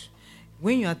good.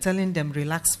 When you are telling them,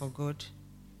 relax for God,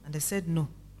 and they said, no,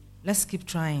 let's keep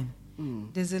trying.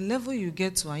 There's a level you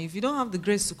get to, and if you don't have the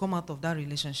grace to come out of that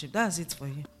relationship, that's it for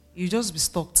you. You just be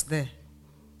stuck there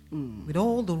with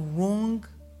all the wrong,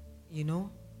 you know,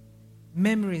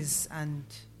 memories and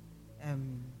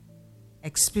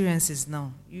experiences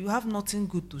now. You have nothing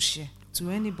good to share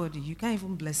to anybody. You can't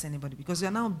even bless anybody because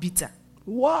you're now bitter.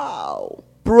 Wow.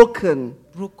 Broken.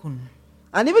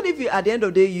 And even if at the end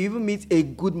of the day, you even meet a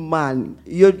good man,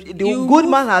 the good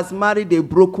man has married a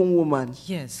broken woman.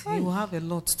 Yes, he will have a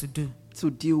lot to do. To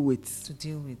deal with.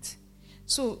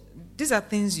 So these are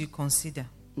things you consider.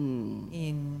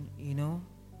 In, you know,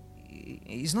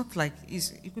 it's not like,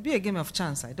 it could be a game of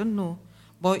chance, I don't know.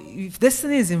 But if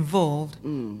destiny is involved,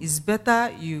 it's better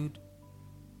you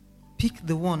pick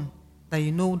the one that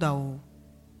you know that will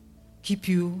keep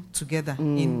you together.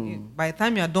 By the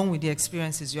time you are done with the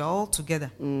experiences, you are all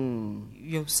together.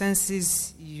 Your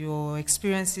senses, your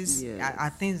experiences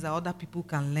are things that other people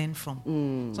can learn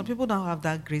from. Some people don't have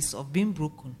that grace of being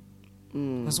broken.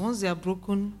 Because once they are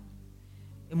broken,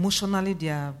 emotionally they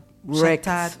are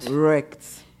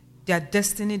wrecked. Their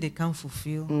destiny they can't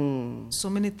fulfill. So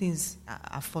many things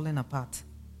are falling apart.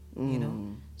 You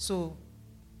know. So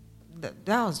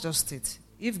that was just it.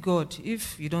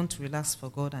 If you don't relax for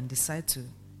God and decide to,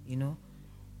 you know,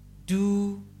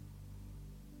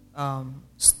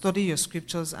 study your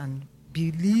scriptures and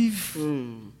believe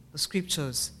the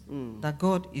scriptures that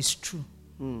God is true.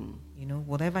 You know,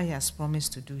 whatever He has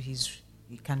promised to do, He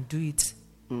can do it.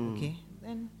 Okay,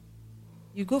 then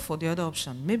you go for the other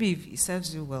option. Maybe if it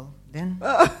serves you well, then.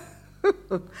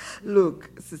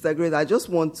 Look, Sister Grace,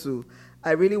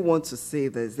 I really want to say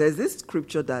this. There's this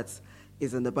scripture that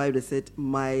is in the Bible that said,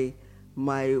 my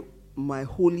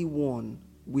Holy One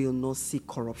will not see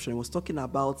corruption. It was talking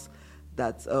about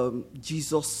that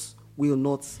Jesus will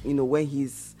not,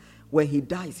 when he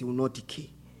dies, he will not decay,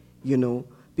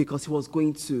 because he was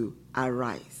going to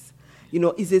arise.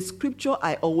 It's a scripture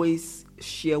I always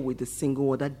share with the single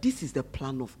one, that this is the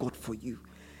plan of God for you,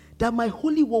 that my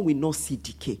Holy One will not see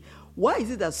decay. Why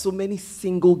is it that so many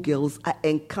single girls are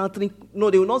encountering, they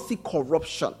will not see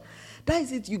corruption? That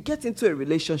is it. You get into a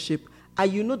relationship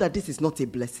and you know that this is not a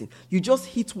blessing. You just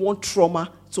hit one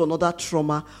trauma to another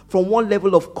trauma, from one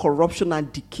level of corruption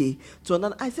and decay to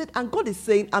another. I said, and God is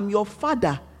saying, I'm your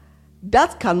father.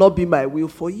 That cannot be my will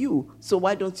for you. So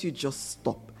why don't you just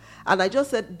stop? And I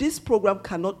just said, this program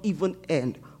cannot even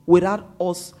end without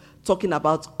us talking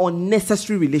about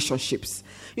unnecessary relationships.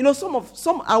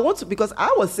 Some I want to, because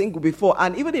I was single before,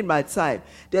 and even in my time,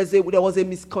 there was a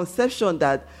misconception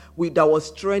that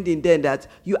was trending then, that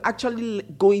you actually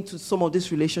go into some of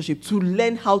this relationship to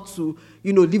learn how to,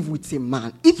 live with a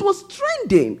man. It was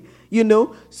trending,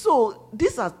 So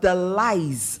these are the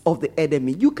lies of the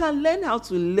enemy. You can learn how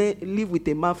to live with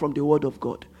a man from the Word of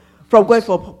God, from going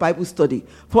for Bible study,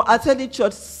 from attending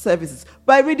church services,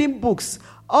 by reading books.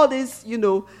 All this,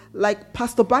 like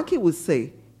Pastor Banky would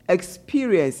say,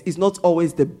 experience is not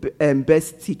always the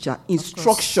best teacher.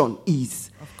 Instruction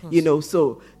is.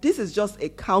 So this is just a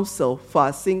counsel for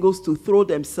our singles to throw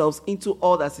themselves into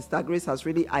all that Sister Grace has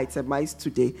really itemized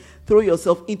today. Throw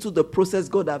yourself into the process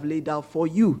God have laid out for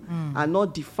you, and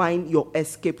not define your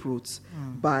escape routes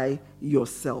by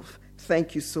yourself.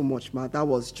 Thank you so much, Ma. That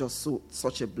was just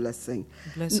such a blessing.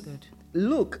 Bless God.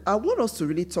 Look, I want us to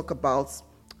really talk about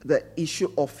the issue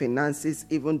of finances,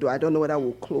 even though I don't know whether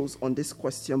we'll close on this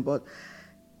question, but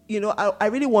I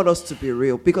really want us to be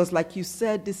real, because like you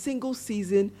said, the single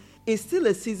season is still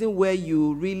a season where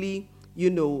you really,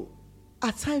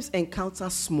 at times encounter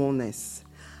smallness.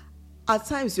 At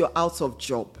times you're out of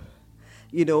job.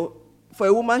 For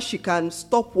a woman, she can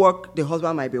stop work, the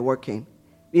husband might be working.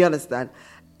 You understand?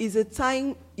 It's a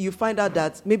time you find out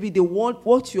that maybe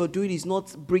what you're doing is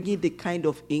not bringing the kind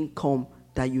of income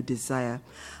that you desire.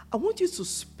 I want you to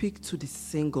speak to the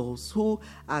singles who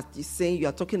are saying, you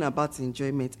are talking about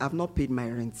enjoyment. I've not paid my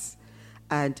rents.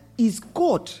 And is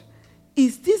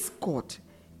this God?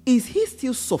 Is he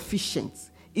still sufficient?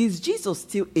 Is Jesus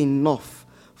still enough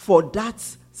for that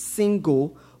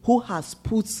single who has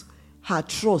put her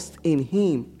trust in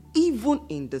him, even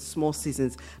in the small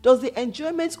seasons? Does the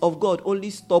enjoyment of God only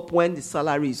stop when the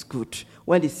salary is good,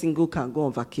 when the single can go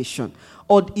on vacation?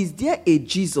 Or is there a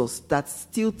Jesus that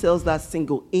still tells that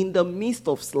single, in the midst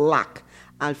of lack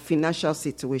and financial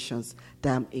situations,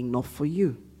 that I'm enough for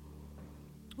you?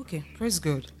 Okay, praise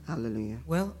God. Hallelujah.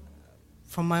 Well,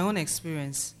 from my own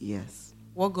experience, yes,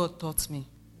 what God taught me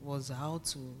was how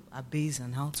to abase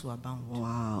and how to abound.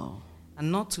 Wow.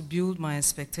 And not to build my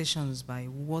expectations by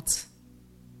what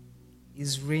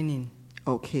is reigning.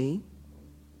 Okay.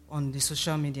 On the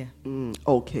social media.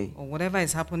 Okay. Or whatever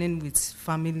is happening with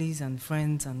families and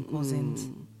friends and cousins.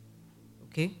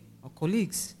 Okay? Or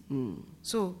colleagues.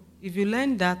 So, if you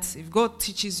learn that, if God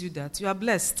teaches you that, you are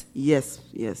blessed. Yes.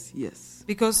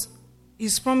 Because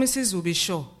his promises will be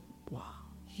sure. Wow.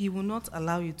 He will not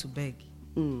allow you to beg.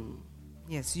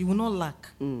 Yes, you will not lack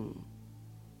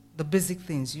the basic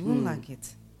things. You won't lack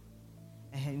it.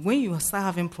 When you start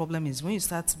having problems is when you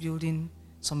start building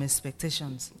some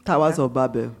expectations. Towers of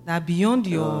Babel. That are beyond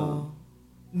your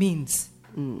means.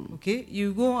 Okay?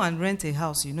 You go and rent a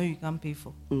house you can't pay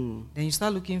for. Then you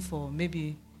start looking for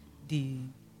maybe the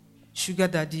sugar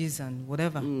daddies and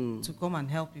whatever to come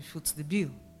and help you foot the bill.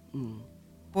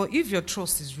 But if your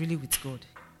trust is really with God,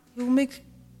 He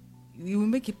will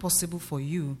make it possible for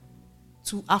you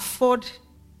to afford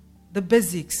the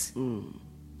basics.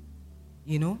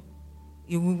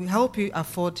 It will help you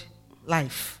afford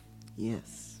life.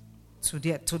 Yes. To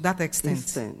that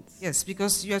extent. Yes,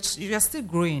 because you are still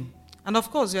growing. And of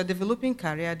course, you are developing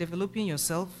career, developing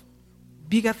yourself.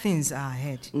 Bigger things are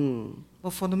ahead.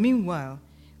 But for the meanwhile,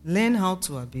 learn how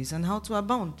to abase and how to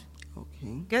abound.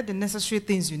 Okay. Get the necessary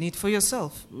things you need for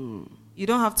yourself. You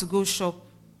don't have to go shop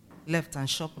left and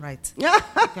shop right. You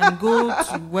can go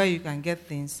to where you can get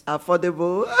things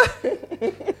affordable.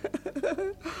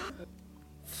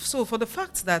 So for the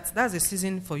fact that that's a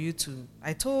season for you to,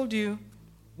 I told you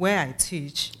where I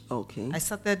teach. Okay. I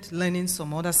started learning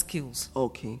some other skills.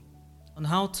 Okay. On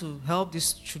how to help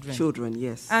these children. Children,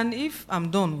 yes. And if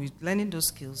I'm done with learning those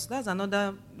skills, that's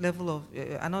another level of,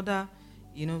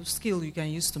 skill you can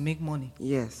use to make money.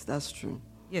 Yes, that's true.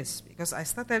 Yes, because I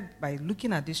started by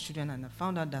looking at these children and I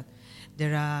found out that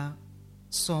there are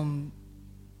some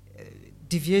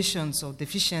deviations or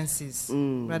deficiencies,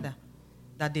 rather,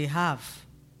 that they have.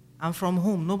 And from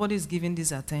home, nobody's giving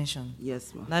this attention.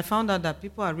 Yes, ma'am. And I found out that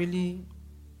people are really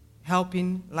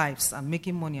helping lives and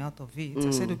making money out of it. I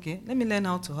said, okay, let me learn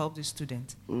how to help this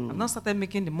student. I've not started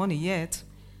making the money yet.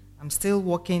 I'm still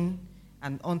working,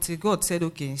 and until God said,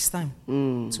 okay, it's time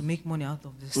to make money out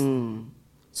of this.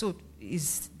 So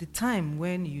it's the time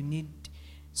when you need.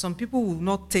 Some people will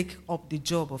not take up the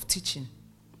job of teaching.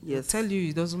 Yes. They'll tell you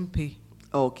it doesn't pay.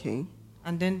 Okay.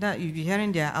 And then that you'll be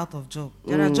hearing they're out of job.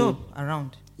 There are jobs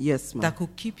around. Yes, ma'am. That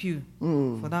could keep you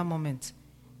for that moment,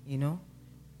 you know.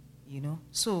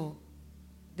 So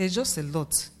there's just a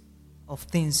lot of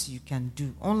things you can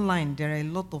do online. There are a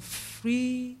lot of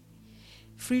free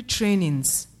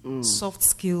trainings, soft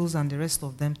skills, and the rest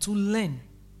of them to learn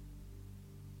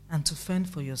and to fend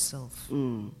for yourself.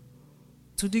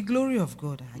 To the glory of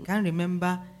God. I can't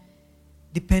remember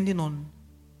depending on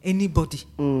anybody.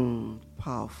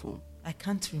 Powerful. I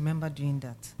can't remember doing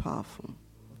that. Powerful.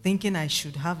 Thinking I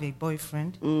should have a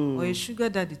boyfriend or a sugar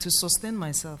daddy to sustain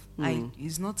myself.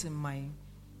 It's not in my,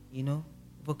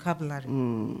 vocabulary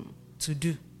to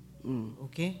do.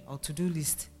 Okay? Or to-do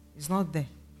list. It's not there.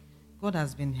 God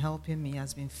has been helping me,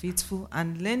 has been faithful,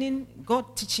 and learning,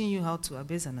 God teaching you how to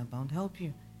abase and abound, help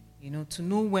you, to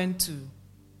know when to,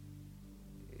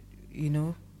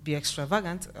 be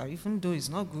extravagant, even though it's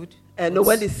not good. And know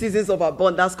when the seasons of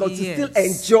abundance come, Yes. to still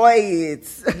enjoy it,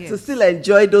 to Yes. still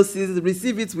enjoy those seasons,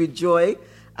 receive it with joy.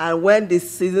 And when the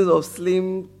seasons of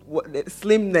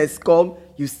slimness come,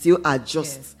 you still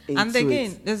adjust Yes. into And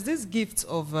again, it. there's this gift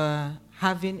of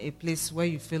having a place where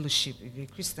you fellowship if you're a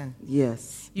Christian.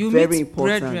 Yes, You very meet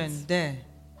important. brethren there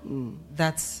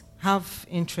that have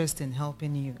interest in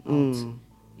helping you out.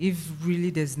 If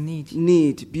really there's need.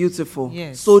 Beautiful.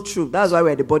 Yes. So true. That's why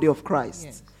we're the body of Christ.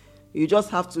 Yes. You just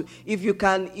have to, if you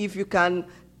can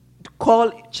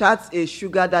chat a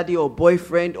sugar daddy or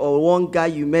boyfriend or one guy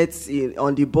you met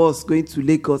on the bus going to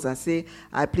Lagos and say,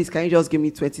 please, can you just give me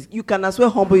 20? You can as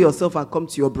well humble yourself and come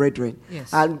to your brethren.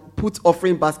 Yes. And put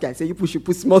offering basket and say, you should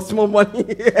put small money.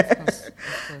 Of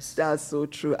course. That's so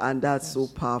true, and that's so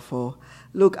powerful.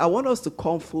 Look, I want us to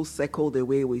come full circle the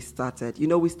way we started.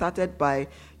 You started by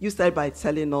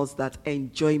telling us that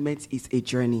enjoyment is a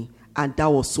journey, and that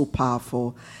was so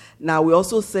powerful. Now, we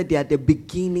also said they are the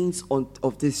beginnings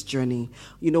of this journey.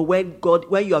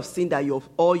 When you have seen that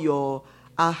all your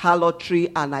harlotry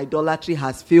and idolatry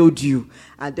has failed you,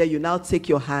 and then you now take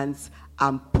your hands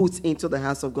and put into the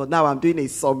hands of God. Now, I'm doing a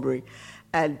summary.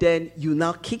 And then you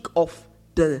now kick off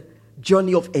the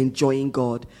journey of enjoying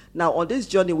God. Now, on this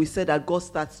journey, we said that God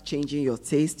starts changing your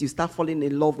taste. You start falling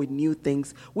in love with new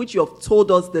things, which you have told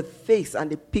us the face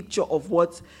and the picture of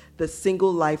what the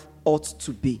single life ought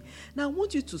to be. Now, I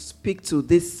want you to speak to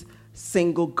this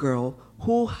single girl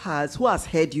who has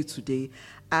heard you today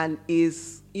and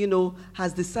is,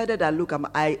 has decided that, look,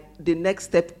 the next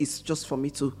step is just for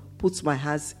me to put my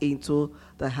hands into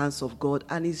the hands of God.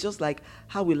 And it's just like,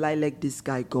 how will I let this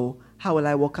guy go? How will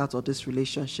I walk out of this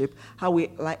relationship? How will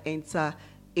I enter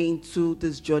into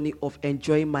this journey of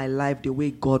enjoying my life the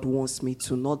way God wants me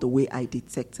to, not the way I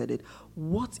detected it?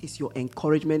 What is your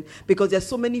encouragement? Because there's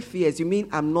so many fears. You mean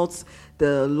I'm not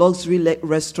the luxury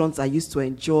restaurants I used to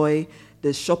enjoy,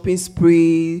 the shopping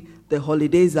spree, the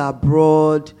holidays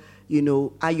abroad,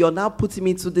 and you're now putting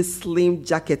me into this slim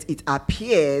jacket, it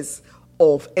appears,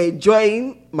 of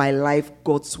enjoying my life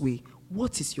God's way.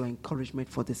 What is your encouragement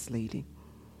for this lady?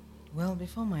 Well,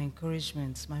 before my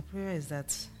encouragement, my prayer is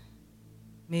that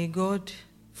may God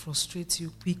frustrate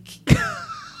you quick,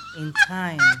 in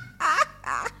time,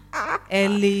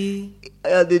 early.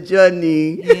 The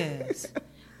journey. Yes.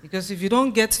 Because if you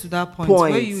don't get to that point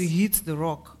where you hit the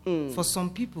rock, for some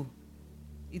people,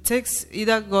 it takes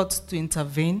either God to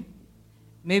intervene,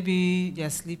 maybe they're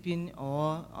sleeping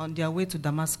or on their way to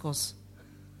Damascus,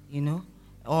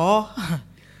 or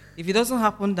if it doesn't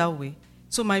happen that way.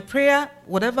 So my prayer,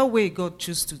 whatever way God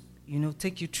chooses to,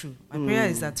 take you through, my prayer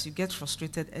is that you get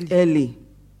frustrated early.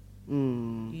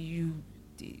 You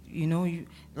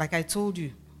like I told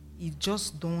you, it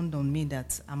just dawned on me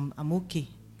that I'm okay.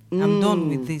 I'm done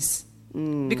with this.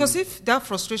 Because if that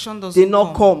frustration doesn't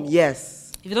come,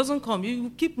 yes. If it doesn't come, you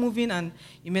keep moving, and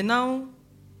you may now,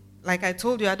 like I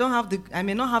told you, I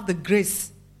may not have the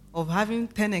grace of having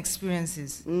 10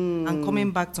 experiences and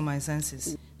coming back to my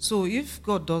senses. So if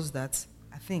God does that,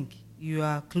 I think you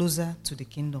are closer to the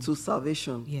kingdom. To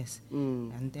salvation. Yes.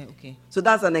 And then, okay. So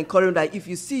that's an encouragement that if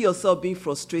you see yourself being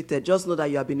frustrated, just know that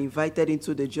you have been invited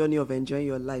into the journey of enjoying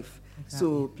your life. Exactly.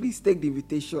 So please take the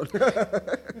invitation.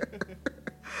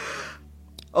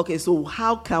 Okay, so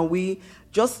how can we,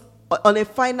 just on a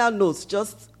final note,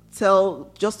 just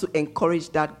to encourage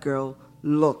that girl,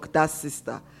 look, that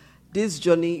sister, this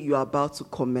journey you are about to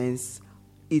commence,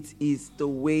 it is the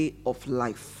way of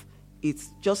life. it's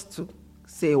just to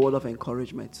say a word of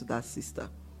encouragement to that sister.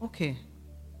 Okay.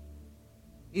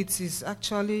 It is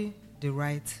actually the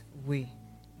right way,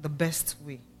 the best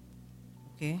way.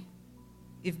 Okay?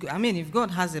 If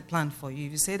God has a plan for you,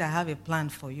 if you said, I have a plan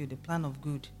for you, the plan of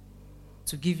good,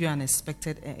 to give you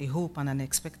a hope and an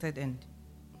expected end,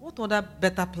 what other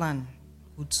better plan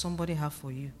could somebody have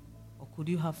for you? Or could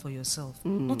you have for yourself?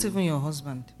 Not even your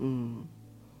husband.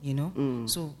 You know?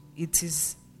 So it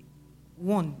is,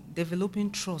 one,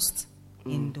 developing trust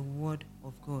in the word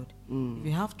of God. If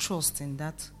you have trust in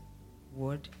that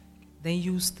word, then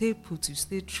you stay put, you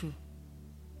stay true.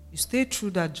 You stay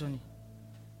through that journey.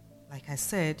 Like I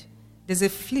said, there's a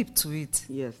flip to it.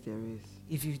 Yes, there is.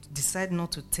 If you decide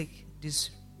not to take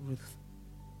this route.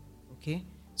 Okay?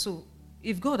 So,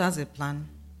 if God has a plan,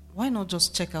 why not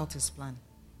just check out his plan?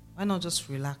 Why not just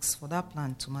relax for that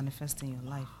plan to manifest in your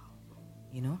life?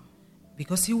 You know?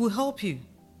 Because he will help you.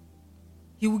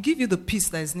 He will give you the peace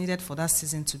that is needed for that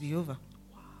season to be over.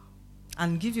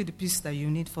 And give you the peace that you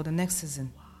need for the next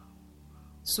season.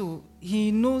 So,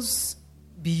 he knows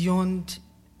beyond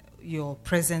your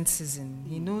present season.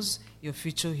 He knows your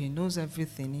future. He knows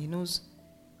everything. He knows,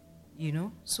 you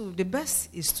know. So, the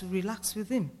best is to relax with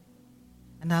him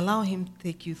and allow him to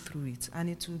take you through it. And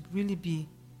it will really be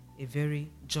a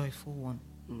very joyful one.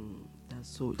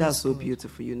 That's so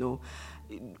beautiful, you know.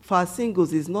 For our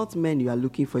singles, it's not men you are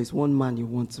looking for, it's one man you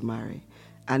want to marry.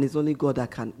 And it's only God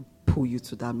that can pull you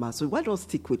to that man. So why don't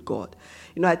stick with God?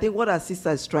 You know, I think what our sister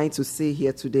is trying to say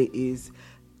here today is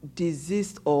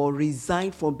desist or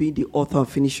resign from being the author and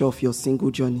finisher of your single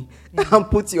journey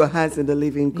and put your hands in the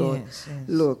living God. Yes.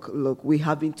 Look, we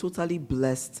have been totally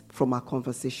blessed from our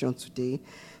conversation today.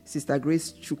 Sister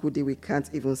Grace Chukwudi, we can't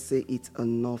even say it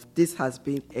enough. This has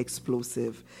been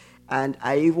explosive. And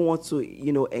I even want to,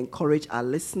 you know, encourage our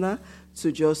listener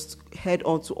to just head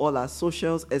on to all our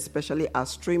socials, especially our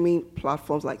streaming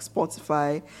platforms like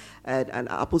Spotify and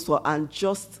Apple Store, and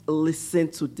just listen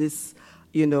to this,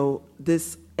 you know,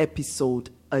 this episode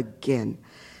again.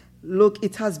 Look,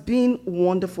 it has been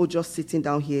wonderful just sitting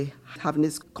down here, having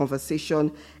this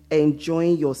conversation,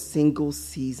 enjoying your single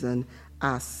season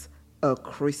as a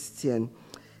Christian.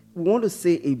 We want to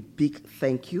say a big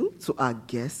thank you to our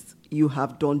guests. You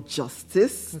have done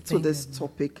justice to this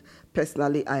topic.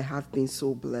 Personally, I have been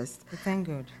so blessed. Thank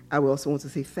God. I will also want to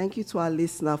say thank you to our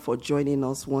listener for joining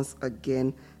us once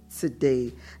again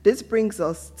today. This brings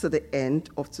us to the end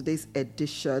of today's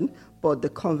edition, but the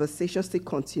conversation still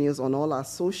continues on all our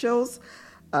socials,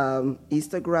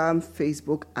 Instagram,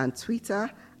 Facebook, and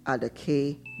Twitter at the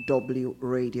KW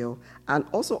Radio, and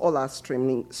also all our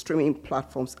streaming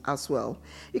platforms as well.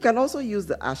 You can also use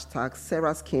the hashtag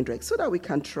Sarah's Kindred so that we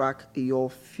can track your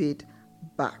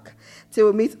feedback. Till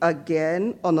we meet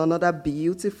again on another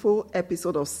beautiful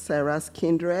episode of Sarah's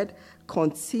Kindred,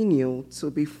 continue to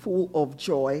be full of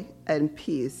joy and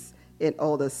peace in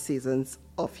all the seasons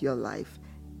of your life.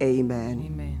 Amen.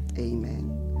 Amen.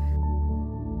 Amen.